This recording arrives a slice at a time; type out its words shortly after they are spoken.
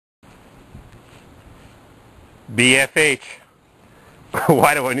BFH.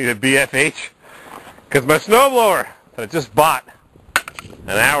 Why do I need a BFH? Because my snowblower that I just bought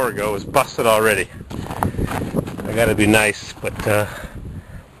an hour ago is busted already. I gotta be nice, but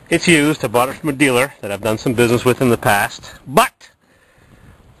it's used. I bought it from a dealer that I've done some business with in the past, but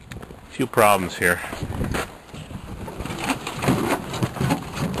a few problems here.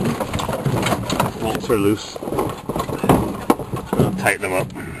 Bolts are loose. I'll tighten them up.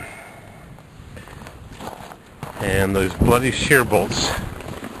 And those bloody shear bolts.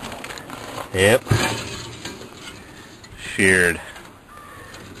 Yep. Sheared.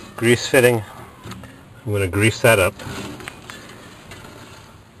 Grease fitting. I'm going to grease that up.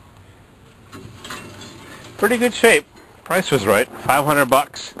 Pretty good shape. Price was right. 500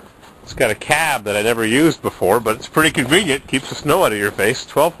 bucks. It's got a cab that I never used before, but it's pretty convenient. Keeps the snow out of your face.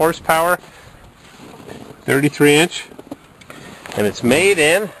 12 horsepower. 33 inch. And it's made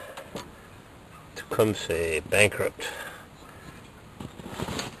in Tecumseh, bankrupt.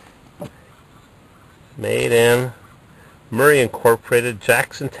 Made in Murray Incorporated,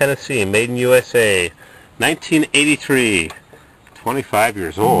 Jackson, Tennessee. Made in USA. 1983. 25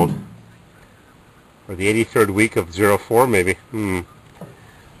 years old. Or the 83rd week of 04 maybe.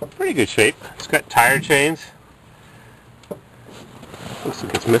 Pretty good shape. It's got tire chains. Looks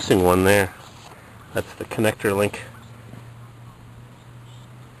like it's missing one there. That's the connector link.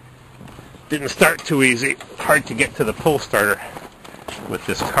 Didn't start too easy. Hard to get to the pull starter with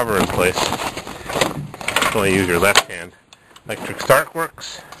this cover in place. Only use your left hand. Electric start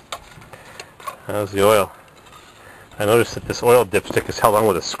works. How's the oil? I noticed that this oil dipstick is held on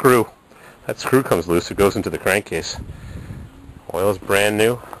with a screw. That screw comes loose, it goes into the crankcase. Oil is brand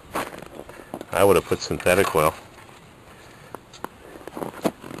new. I would have put synthetic oil.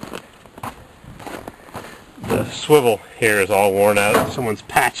 The swivel here is all worn out. Someone's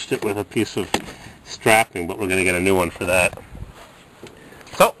patched it with a piece of strapping, but we're going to get a new one for that.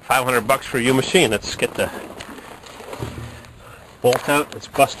 So, 500 bucks for a U machine. Let's get the bolt out. It's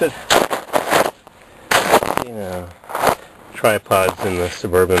busted. You know, tripods in the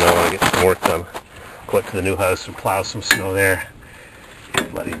Suburban. I want to get some work done. Go up to the new house and plow some snow there.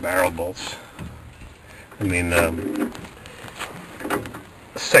 Bloody barrel bolts. I mean,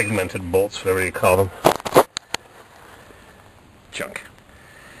 segmented bolts, whatever you call them. Junk.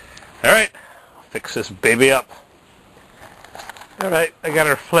 Alright, fix this baby up. Alright, I got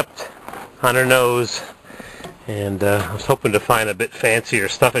her flipped on her nose. And I was hoping to find a bit fancier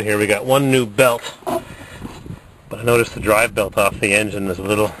stuff in here. We got one new belt. But I noticed the drive belt off the engine is a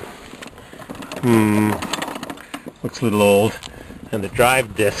little... looks a little old. And the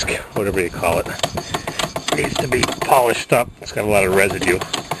drive disc, whatever you call it, needs to be polished up. It's got a lot of residue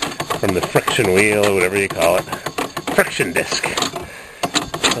from the friction wheel, or whatever you call it. Friction disc.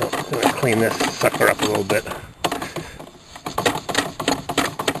 So I'm going to clean this sucker up a little bit.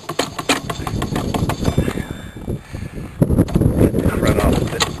 Get the crud off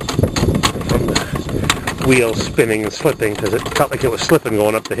of it from the wheel spinning and slipping, because it felt like it was slipping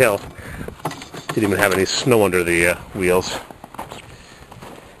going up the hill. Didn't even have any snow under the wheels.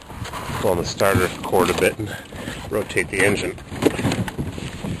 Pull on the starter cord a bit and rotate the engine.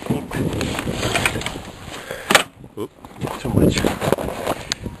 Oop, not too much.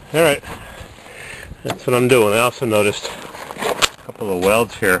 Alright, that's what I'm doing. I also noticed a couple of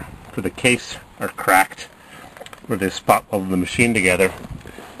welds here for the case are cracked where they spot welded the machine together.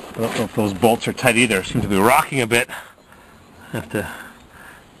 I don't know if those bolts are tight either. Seem to be rocking a bit. I have to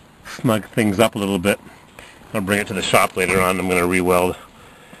snug things up a little bit. I'll bring it to the shop later on. I'm going to re-weld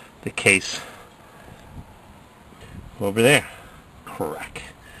the case over there. Crack.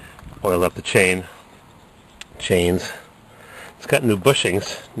 Oil up the chains. It's got new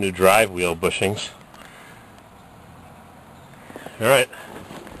bushings, new drive wheel bushings. Alright,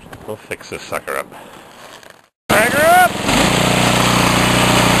 we'll fix this sucker up. Drag her up!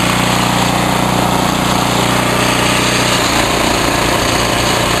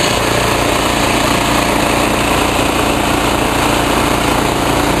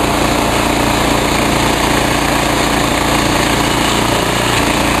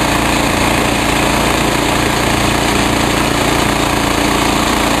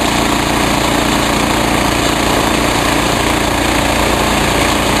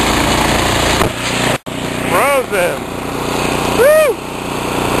 Frozen! Woo!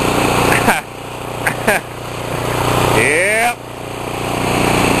 Yep!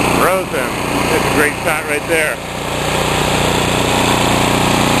 Frozen. That's a great shot right there.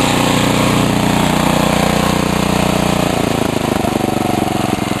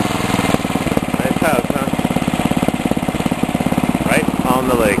 Nice house, huh? Right on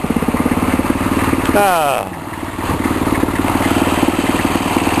the lake. Ah.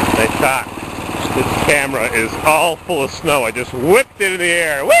 shot. This camera is all full of snow. I just whipped it in the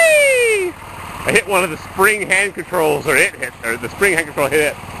air. Whee! I hit one of the spring hand controls, or the spring hand control hit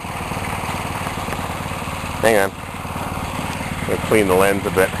it. Hang on. I'm going to clean the lens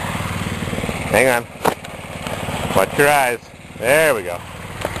a bit. Hang on. Watch your eyes. There we go.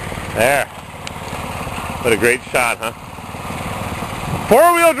 There. What a great shot, huh?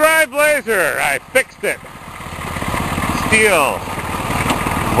 Four-wheel drive Blazer. I fixed it. Steel.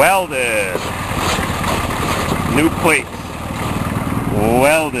 Welded. New plates.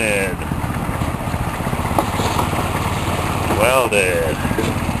 Welded. Welded.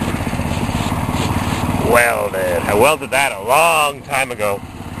 Welded. I welded that a long time ago.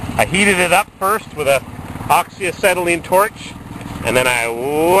 I heated it up first with a oxyacetylene torch, and then I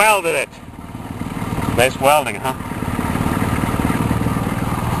welded it. Nice welding, huh?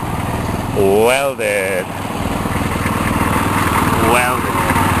 Welded. Welded.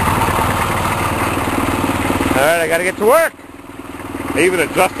 Alright, I gotta get to work. I even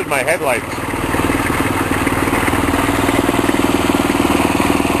adjusted my headlights.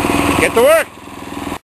 Get to work!